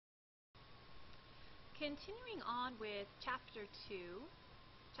Continuing on with chapter 2,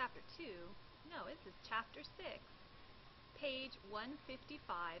 no, this is chapter 6, page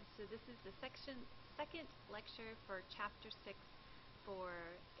 155. So this is the second lecture for chapter 6 for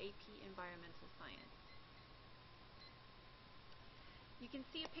AP Environmental Science. You can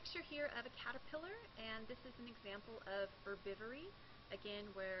see a picture here of a caterpillar, and this is an example of herbivory, again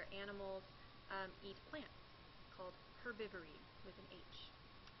where animals eat plants, called herbivory with an H.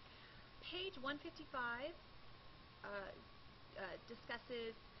 Page 155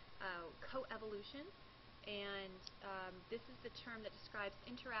 discusses coevolution, and this is the term that describes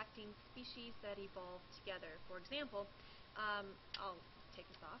interacting species that evolve together. For example, I'll take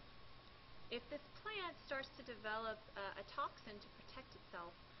this off. If this plant starts to develop a toxin to protect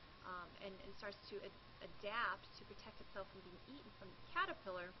itself and starts to adapt to protect itself from being eaten from the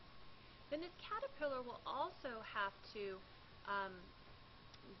caterpillar, then this caterpillar will also have to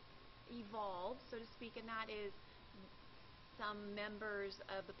evolve, so to speak, and that is some members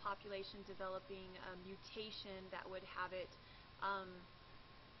of the population developing a mutation that would have it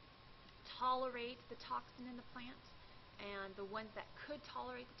tolerate the toxin in the plant, and the ones that could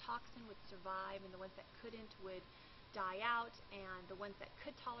tolerate the toxin would survive, and the ones that couldn't would die out, and the ones that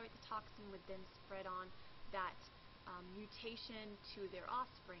could tolerate the toxin would then spread on that mutation to their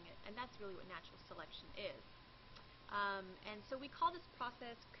offspring, and that's really what natural selection is. And so we call this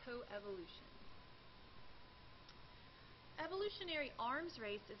process coevolution. Evolutionary arms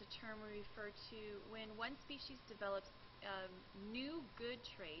race is a term we refer to when one species develops new good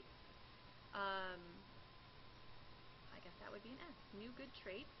traits. I guess that would be an S, new good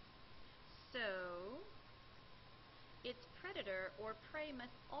traits. So its predator or prey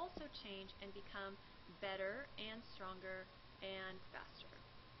must also change and become better and stronger and faster.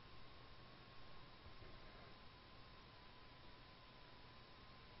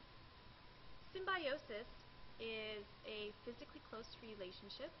 Symbiosis is a physically close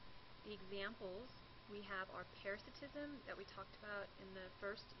relationship. The examples we have are parasitism that we talked about in the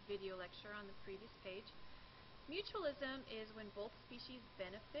first video lecture on the previous page. Mutualism is when both species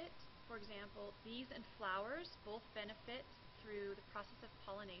benefit. For example, bees and flowers both benefit through the process of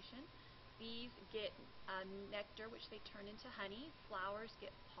pollination. Bees get nectar, which they turn into honey. Flowers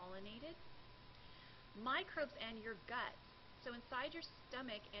get pollinated. Microbes and your gut. So inside your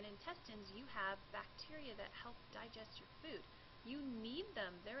stomach and intestines, you have bacteria that help digest your food. You need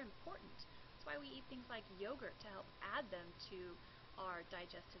them. They're important. That's why we eat things like yogurt, to help add them to our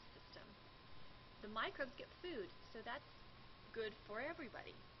digestive system. The microbes get food, so that's good for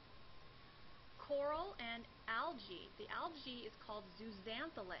everybody. Coral and algae. The algae is called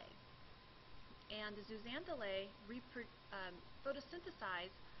zooxanthellae, and the zooxanthellae photosynthesize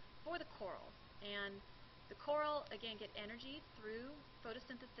for the coral, and the coral again get energy through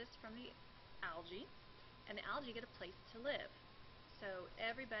photosynthesis from the algae, and the algae get a place to live. So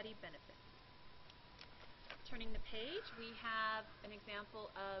everybody benefits. Turning the page, we have an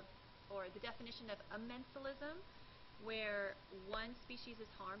example of, or the definition of amensalism, where one species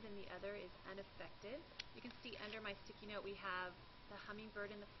is harmed and the other is unaffected. You can see under my sticky note we have the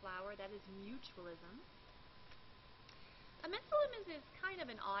hummingbird and the flower. That is mutualism. Amensalism is kind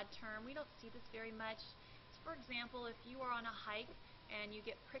of an odd term. We don't see this very much. For example, if you are on a hike and you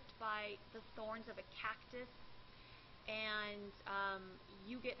get pricked by the thorns of a cactus and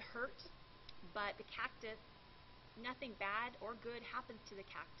you get hurt, but the cactus, nothing bad or good happens to the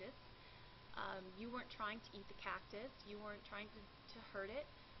cactus. You weren't trying to eat the cactus, you weren't trying to hurt it,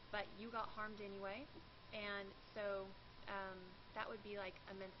 but you got harmed anyway, and so that would be like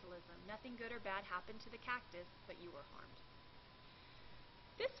amensalism. Nothing good or bad happened to the cactus, but you were harmed.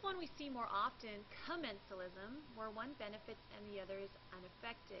 This one we see more often, commensalism, where one benefits and the other is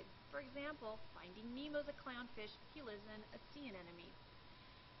unaffected. For example, Finding Nemo's a clownfish. He lives in a sea anemone.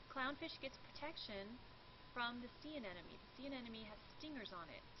 Clownfish gets protection from the sea anemone. The sea anemone has stingers on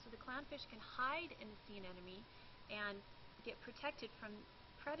it, so the clownfish can hide in the sea anemone and get protected from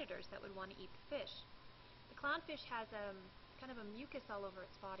predators that would want to eat the fish. The clownfish has kind of a mucus all over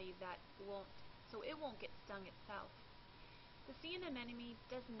its body that it won't get stung itself. The sea anemone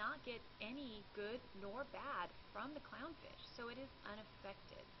does not get any good nor bad from the clownfish, so it is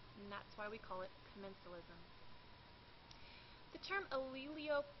unaffected, and that's why we call it commensalism. The term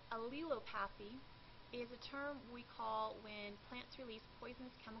allelopathy is a term we call when plants release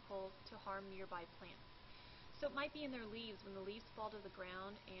poisonous chemicals to harm nearby plants. So it might be in their leaves. When the leaves fall to the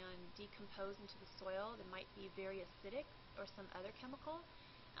ground and decompose into the soil, they might be very acidic or some other chemical.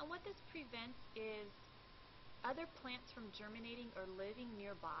 And what this prevents is other plants from germinating or living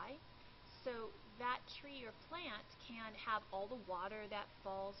nearby. So that tree or plant can have all the water that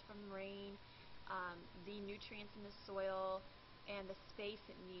falls from rain the nutrients in the soil and the space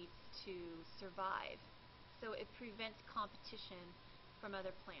it needs to survive. So it prevents competition from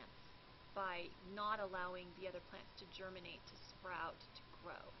other plants by not allowing the other plants to germinate, to sprout, to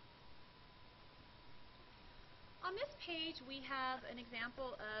grow. On this page we have an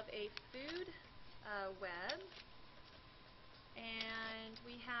example of a food web, and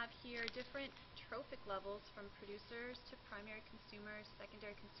we have here different trophic levels from producers to primary consumers,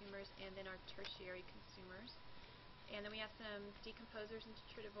 secondary consumers, and then our tertiary consumers. And then we have some decomposers and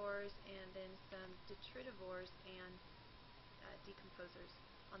detritivores, and then some detritivores and decomposers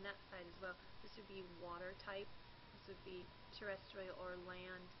on that side as well. This would be water type. This would be terrestrial or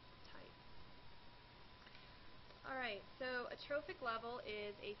land type. Alright, so a trophic level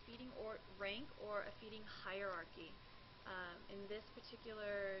is a feeding rank or a feeding hierarchy. In this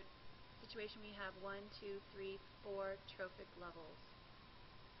particular situation we have 1, 2, 3, 4 trophic levels.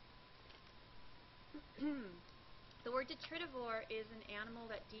 The word detritivore is an animal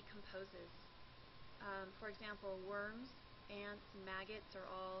that decomposes. For example, worms, ants, maggots are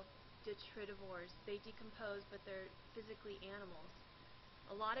all detritivores. They decompose, but they're physically animals.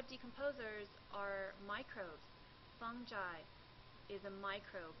 A lot of decomposers are microbes. Fungi is a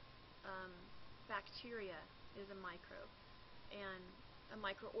microbe. Bacteria is a microbe and a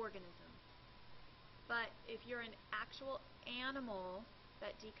microorganism. But if you're an actual animal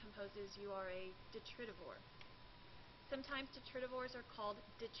that decomposes, you are a detritivore. Sometimes detritivores are called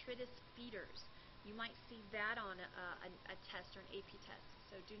detritus feeders. You might see that on a test or an AP test,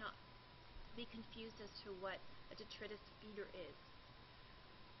 so do not be confused as to what a detritus feeder is.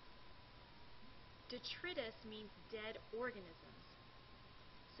 Detritus means dead organisms.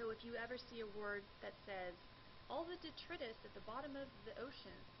 So if you ever see a word that says all the detritus at the bottom of the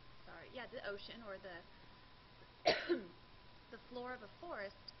ocean, the ocean or the the floor of a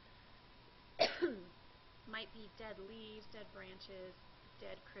forest might be dead leaves, dead branches,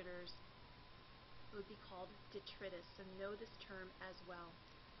 dead critters. It would be called detritus, so know this term as well.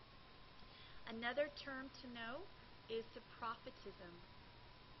 Another term to know is saprophytism,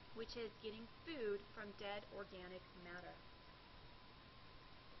 which is getting food from dead organic matter.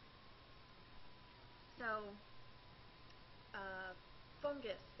 So,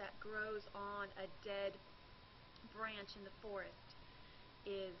 fungus that grows on a dead branch in the forest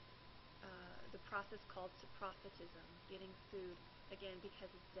is the process called saprophytism, getting food, again,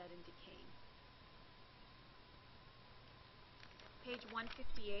 because it's dead and decaying. Page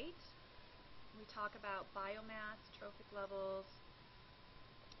 158, we talk about biomass, trophic levels,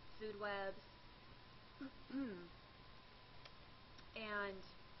 food webs, and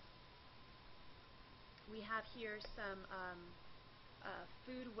we have here some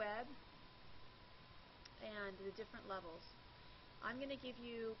food web and the different levels. I'm going to give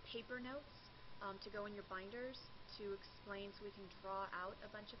you paper notes to go in your binders to explain, so we can draw out a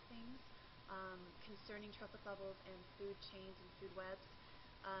bunch of things concerning trophic levels and food chains and food webs.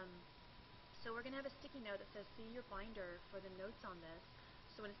 So we're going to have a sticky note that says see your binder for the notes on this.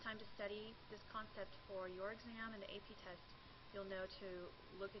 So when it's time to study this concept for your exam and the AP test, you'll know to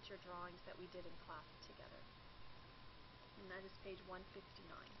look at your drawings that we did in class together. And that is page 159.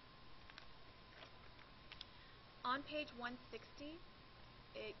 On page 160,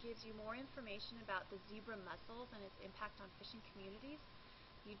 it gives you more information about the zebra mussels and its impact on fishing communities.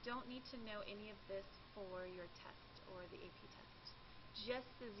 You don't need to know any of this for your test or the AP test. Just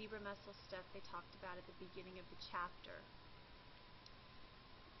the zebra mussel stuff they talked about at the beginning of the chapter.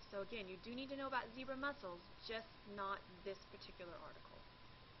 So again, you do need to know about zebra mussels, just not this particular article.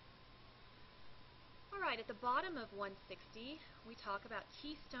 Alright, at the bottom of 160, we talk about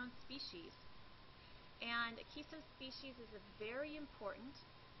keystone species. And a keystone species is a very important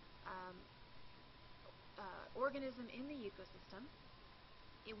organism in the ecosystem.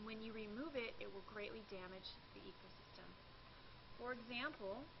 And when you remove it, it will greatly damage the ecosystem. For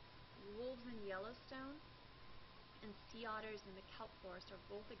example, wolves in Yellowstone and sea otters in the kelp forest are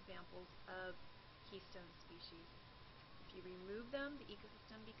both examples of keystone species. If you remove them, the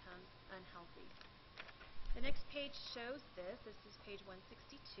ecosystem becomes unhealthy. The next page shows this. This is page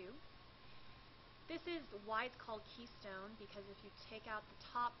 162. This is why it's called keystone, because if you take out the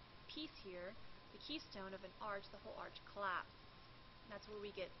top piece here, the keystone of an arch, the whole arch collapses. That's where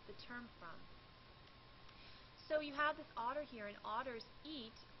we get the term from. So you have this otter here, and otters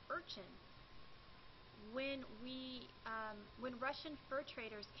eat urchins. When Russian fur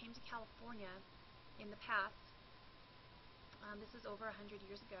traders came to California in the past, this is over 100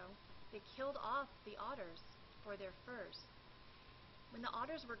 years ago, they killed off the otters for their furs. When the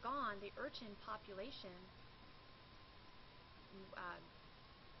otters were gone, the urchin population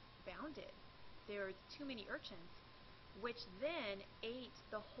bounded. there was too many urchins, which then ate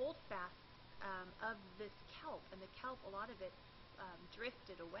the holdfast of this kelp, and the kelp, a lot of it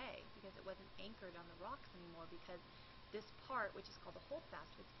drifted away because it wasn't anchored on the rocks anymore, because this part, which is called the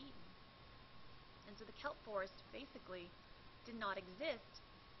holdfast, was eaten. And so the kelp forest basically did not exist,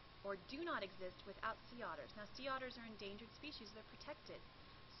 or do not exist, without sea otters. Now, sea otters are endangered species. They're protected.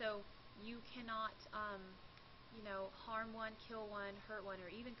 So you cannot harm one, kill one, hurt one, or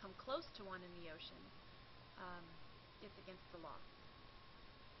even come close to one in the ocean. It's against the law.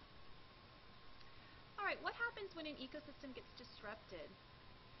 All right, what happens when an ecosystem gets disrupted?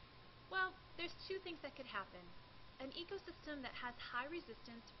 Well, there's two things that could happen. An ecosystem that has high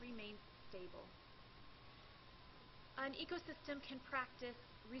resistance remains stable. An ecosystem can practice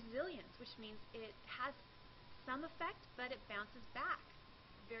resilience, which means it has some effect, but it bounces back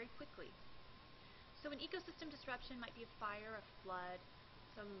very quickly. So an ecosystem disruption might be a fire, a flood,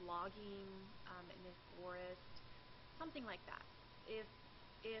 some logging in a forest, something like that.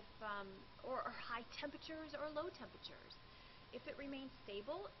 Or high temperatures or low temperatures. If it remains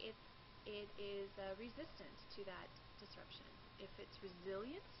stable, it is resistant to that disruption. If it's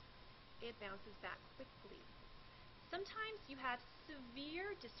resilient, it bounces back quickly. Sometimes you have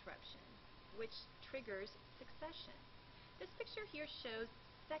severe disruption, which triggers succession. This picture here shows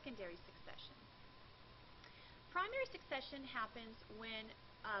secondary succession. Primary succession happens when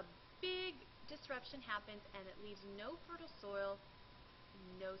a big disruption happens and it leaves no fertile soil,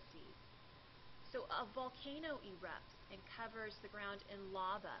 no seeds. So a volcano erupts and covers the ground in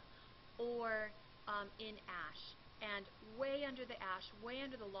lava or in ash. And way under the ash, way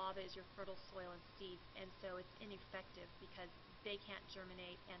under the lava is your fertile soil and seeds, and so it's ineffective because they can't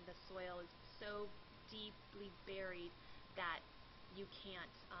germinate and the soil is so deeply buried that you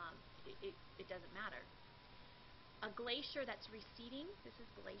can't, it doesn't matter. A glacier that's receding, this is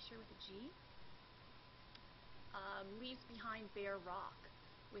glacier with a G, leaves behind bare rock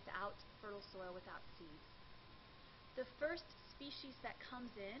without fertile soil, without seeds. The first species that comes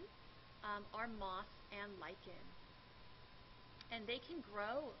in are moss and lichen. And they can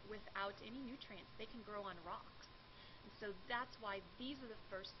grow without any nutrients. They can grow on rocks. And so that's why these are the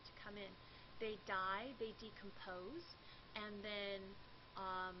first to come in. They die, they decompose, and then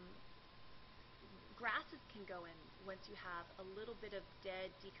grasses can go in once you have a little bit of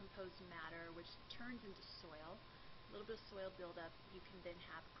dead, decomposed matter, which turns into soil. A little bit of soil buildup, you can then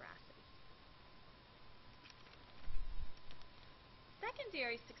have grasses.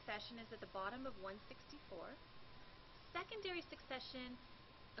 Secondary succession is at the bottom of 164. Secondary succession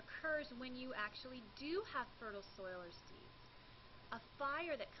occurs when you actually do have fertile soil or seeds. A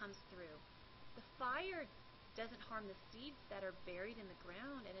fire that comes through. The fire doesn't harm the seeds that are buried in the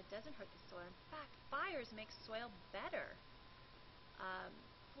ground, and it doesn't hurt the soil. In fact, fires make soil better.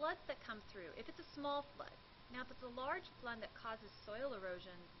 Floods that come through. If it's a small flood. Now, if it's a large flood that causes soil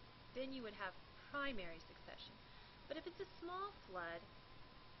erosion, then you would have primary succession. But if it's a small flood,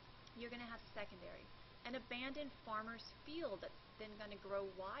 you're going to have secondary. An abandoned farmer's field that's then going to grow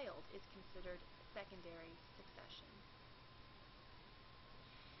wild is considered secondary succession.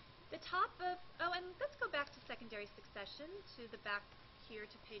 The top of, and let's go back to secondary succession, to the back here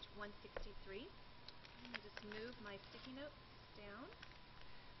to page 163. I'm going to just move my sticky notes down.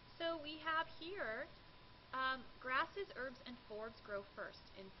 So we have here grasses, herbs, and forbs grow first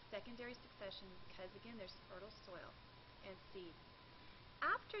in secondary succession because, again, there's fertile soil and seeds.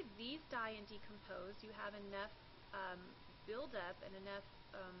 After these die and decompose, you have enough buildup and enough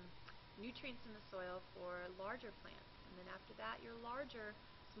nutrients in the soil for larger plants. And then after that, your larger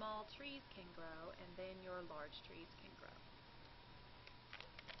small trees can grow, and then your large trees can grow.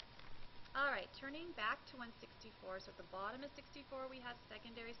 All right, turning back to 164. So at the bottom of 64, we have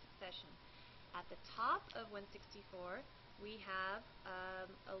secondary succession. At the top of 164, we have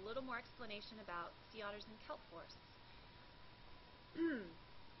a little more explanation about sea otters and kelp forests.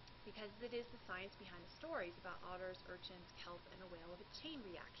 Because it is the science behind the stories about otters, urchins, kelp, and a whale of a chain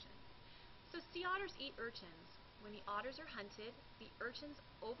reaction. So sea otters eat urchins. When the otters are hunted, the urchins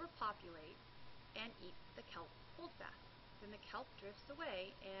overpopulate and eat the kelp holdfast. Then the kelp drifts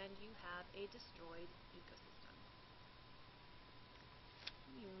away and you have a destroyed ecosystem.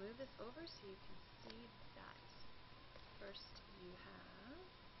 Let me move this over so you can see that. First you have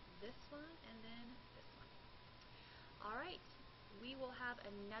this one and then this one. All right. We will have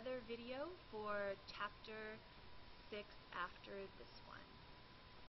another video for chapter 6 after this one.